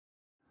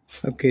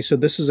Okay, so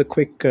this is a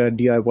quick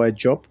DIY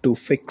job to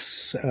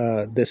fix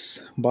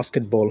this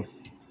basketball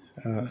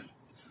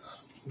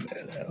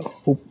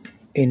hoop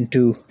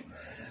into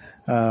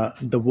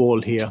the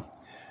wall here.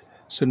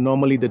 So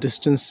normally the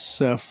distance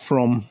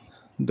from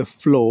the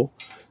floor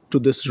to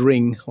this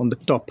ring on the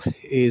top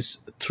is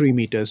 3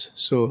 meters.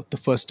 So the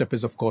first step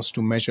is, of course,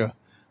 to measure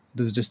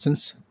this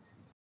distance.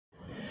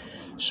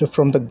 So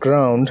from the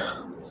ground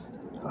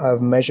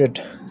I've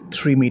measured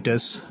 3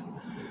 meters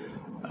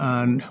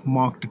and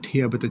marked it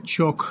here with a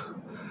chalk,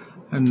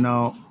 and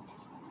now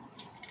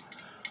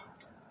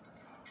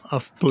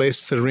I've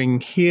placed the ring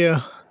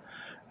here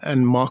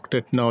and marked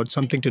it. Now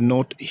something to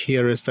note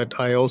here is that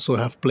I also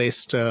have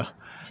placed a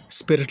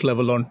spirit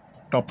level on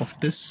top of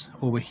this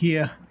over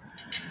here,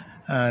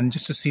 and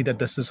just to see that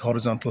this is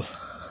horizontal.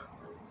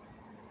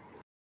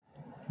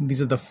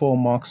 These are the 4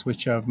 marks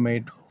which I've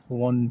made: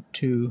 1,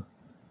 2,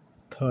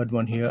 third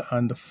one here,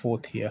 and the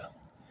 4th here.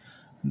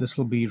 This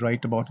will be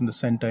right about in the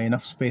center,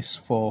 enough space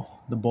for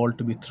the ball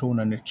to be thrown,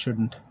 and it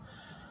shouldn't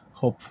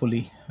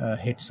hopefully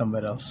hit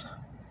somewhere else.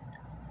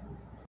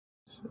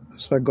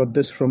 So I got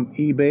this from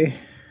eBay.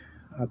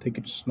 I think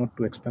it's not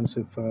too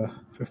expensive,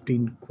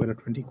 15 quid or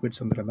 20 quid,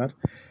 something like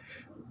that.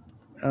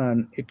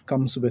 And it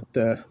comes with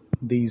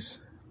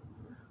these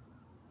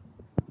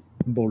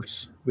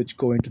bolts which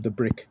go into the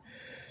brick.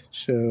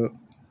 So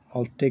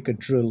I'll take a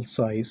drill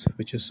size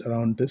which is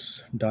around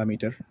this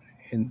diameter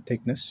in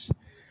thickness,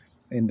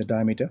 in the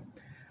diameter.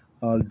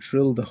 I'll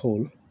drill the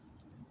hole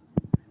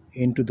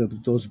into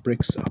those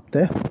bricks up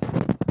there,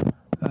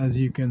 as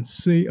you can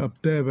see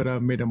up there where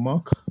I've made a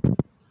mark.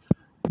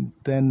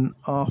 Then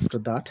after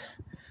that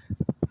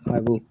I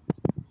will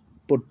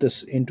put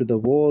this into the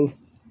wall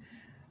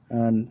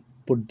and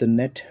put the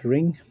net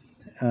ring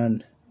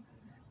and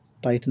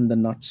tighten the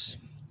nuts.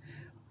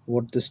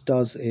 What this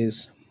does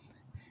is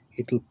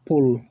it'll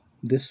pull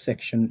this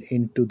section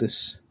into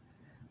this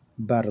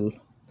barrel,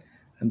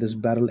 and this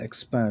barrel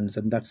expands,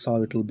 and that's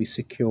how it will be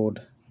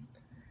secured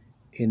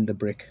in the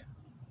brick.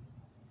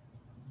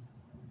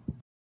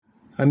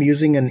 I'm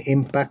using an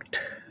impact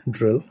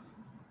drill.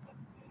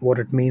 What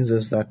it means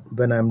is that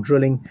when I'm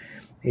drilling,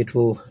 it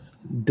will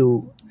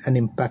do an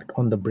impact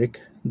on the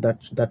brick.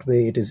 That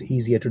way it is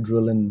easier to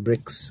drill in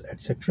bricks,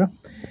 etc.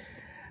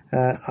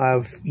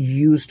 I've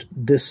used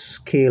this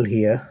scale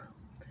here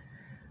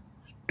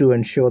to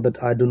ensure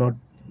that I do not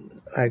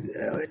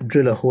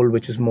drill a hole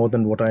which is more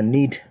than what I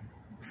need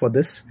for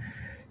this.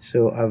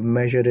 So I've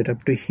measured it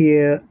up to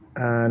here,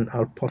 and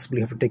I'll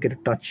possibly have to take it a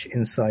touch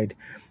inside.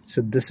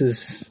 So this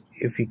is,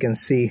 if you can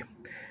see,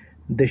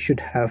 this should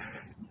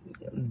have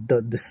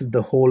this is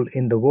the hole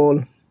in the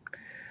wall,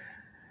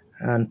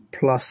 and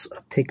plus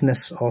a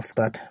thickness of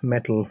that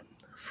metal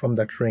from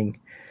that ring.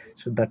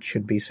 So that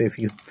should be, so if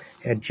you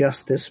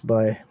adjust this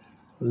by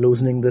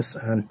loosening this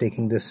and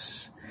taking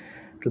this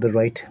to the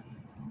right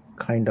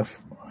kind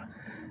of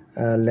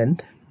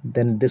length,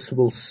 then this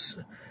will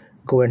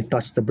go and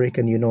touch the brick,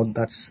 and you know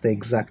that's the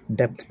exact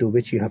depth to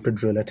which you have to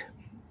drill it.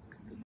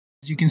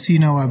 As you can see,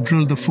 now I've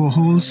drilled the 4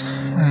 holes,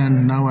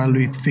 and now I'll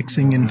be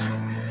fixing in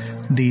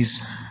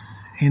these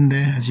in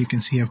there. As you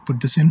can see, I've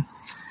put this in.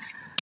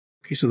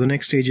 Okay, so the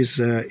next stage is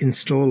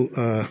install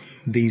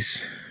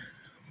these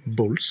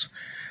bolts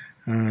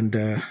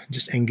and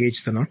just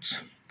engage the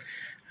nuts,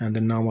 and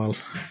then now I'll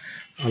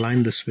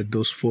align this with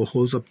those 4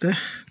 holes up there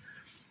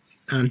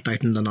and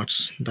tighten the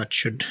nuts. That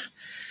should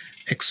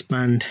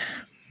expand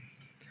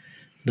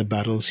the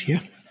barrels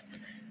here,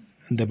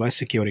 and thereby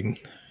securing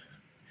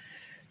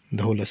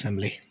the whole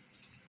assembly.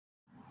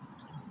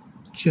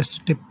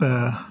 Just a tip,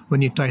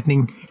 when you're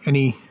tightening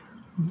any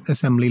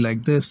assembly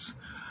like this,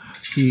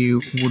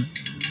 you would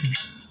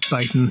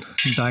tighten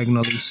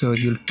diagonally. So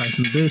you'll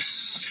tighten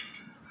this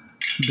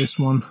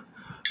one,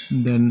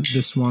 then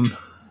this one,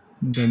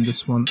 then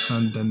this one,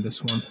 and then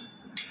this one.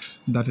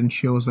 That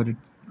ensures that it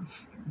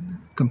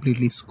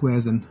completely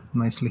squares in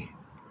nicely.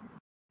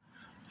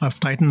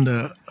 I've tightened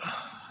the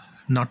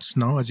nuts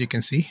now, as you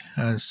can see,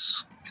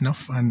 as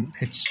enough, and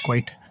it's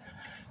quite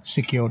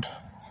secured.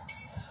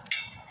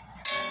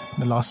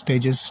 The last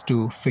stage is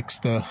to fix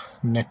the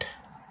net.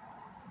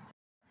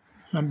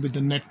 And with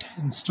the net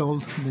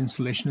installed, the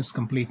installation is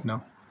complete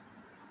now.